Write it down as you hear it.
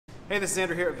Hey, this is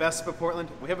Andrew here at Vespa Portland.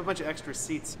 We have a bunch of extra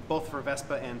seats, both for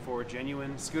Vespa and for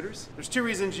genuine scooters. There's two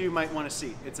reasons you might want a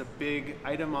seat. It's a big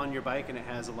item on your bike and it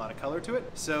has a lot of color to it,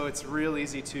 so it's real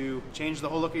easy to change the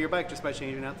whole look of your bike just by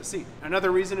changing out the seat.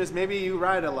 Another reason is maybe you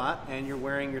ride a lot and you're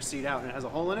wearing your seat out and it has a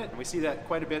hole in it. And we see that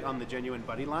quite a bit on the genuine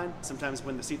buddy line. Sometimes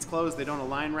when the seats close, they don't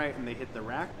align right and they hit the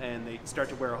rack and they start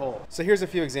to wear a hole. So here's a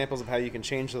few examples of how you can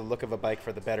change the look of a bike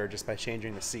for the better just by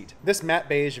changing the seat. This matte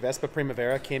beige Vespa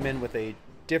Primavera came in with a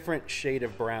different shade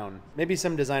of brown. Maybe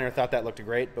some designer thought that looked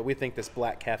great, but we think this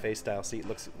black cafe style seat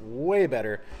looks way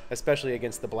better, especially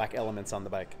against the black elements on the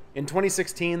bike. In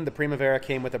 2016, the Primavera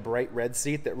came with a bright red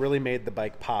seat that really made the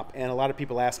bike pop, and a lot of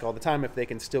people ask all the time if they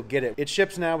can still get it. It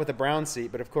ships now with a brown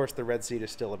seat, but of course the red seat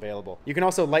is still available. You can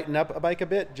also lighten up a bike a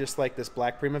bit, just like this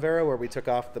black Primavera where we took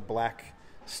off the black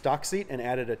stock seat and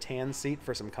added a tan seat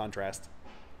for some contrast.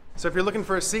 So if you're looking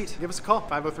for a seat, give us a call,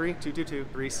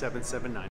 503-222-3779.